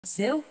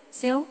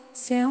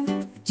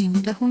静默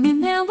的湖面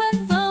面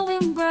when the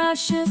wind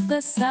brushes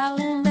the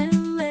silent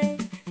lily，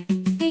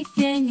 一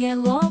片叶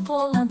落，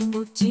波澜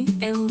不惊。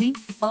A leaf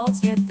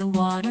falls yet the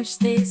water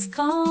stays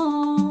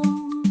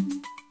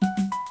calm.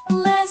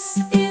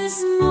 Less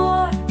is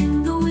more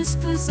in the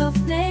whispers of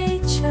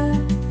nature，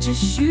 只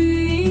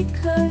需一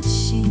颗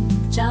心，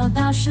找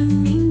到生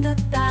命的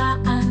答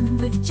案。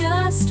With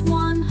just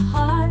one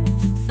heart,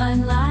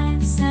 find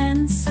life's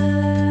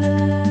answer。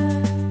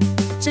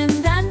简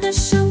单的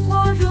生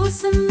活如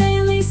此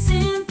美丽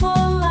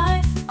 ，Simple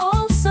life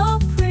oh so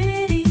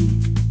pretty。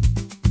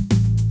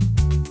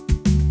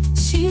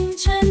清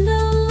晨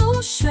的露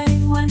水，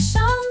晚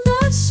上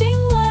的星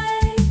辉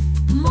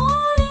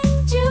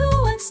 ，Morning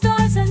dew and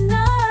stars at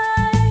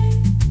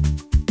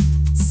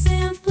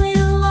night。Simply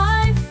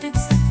life,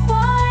 it's the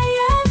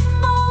quiet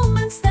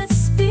moments that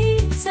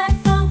speak。在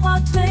繁华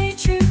退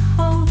去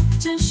后，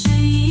真实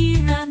依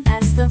然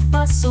as the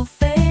bustle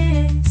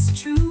fades,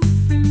 truth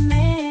remains。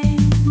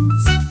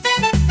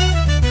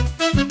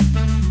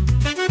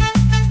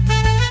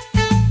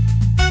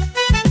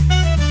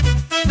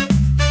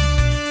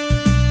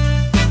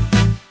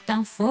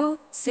当风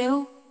走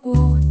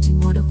过静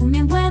默的湖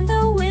面 ，When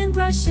the wind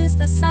brushes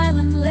the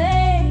silent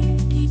lake，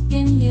 一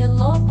片叶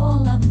落，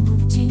波澜不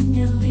惊。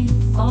A leaf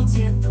falls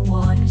yet the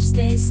water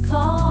stays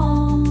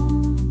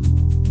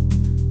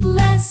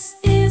calm。Less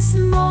is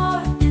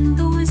more in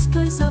the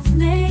whispers of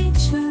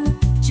nature，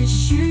 只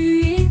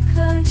需一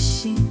颗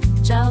心，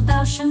找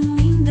到生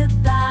命的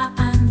答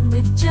案。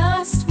With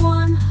just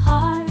one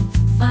heart,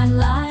 find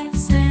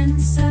life's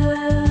answer。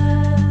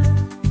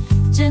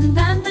简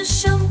单的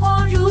生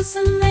活如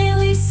此美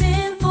丽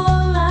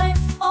 ，Simple life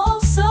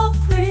oh so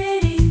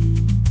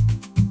pretty。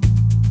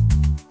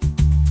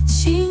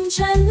清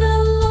晨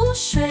的露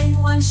水，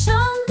晚上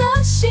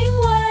的星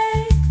辉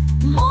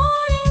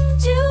 ，Morning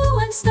dew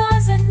and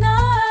stars at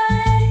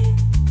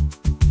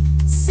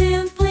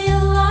night。Simply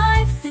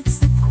life, it's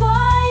the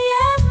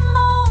quiet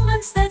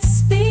moments that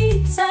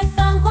speak。在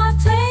繁华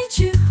退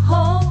去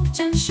后，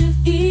真实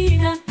依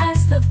然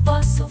as the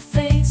bustle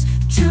fades,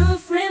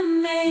 truth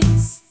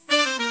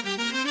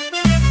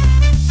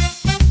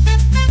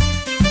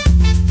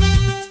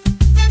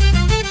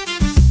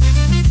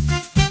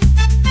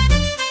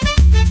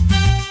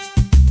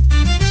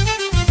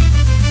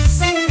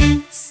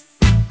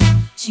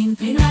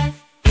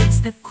life, it's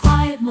the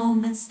quiet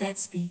moments that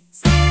speak。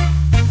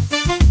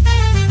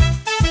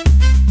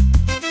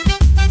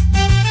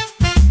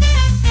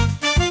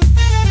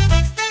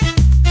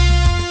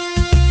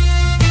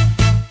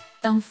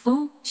当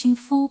风轻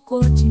拂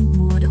过静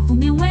默的湖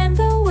面 ，When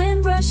the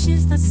wind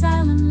brushes the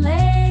silent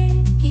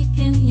lake， 一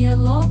片叶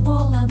落，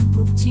波澜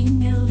不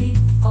惊。A leaf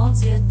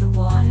falls yet the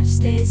water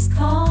stays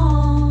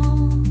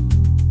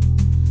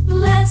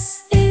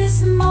calm。Less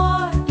is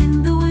more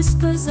in the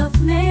whispers of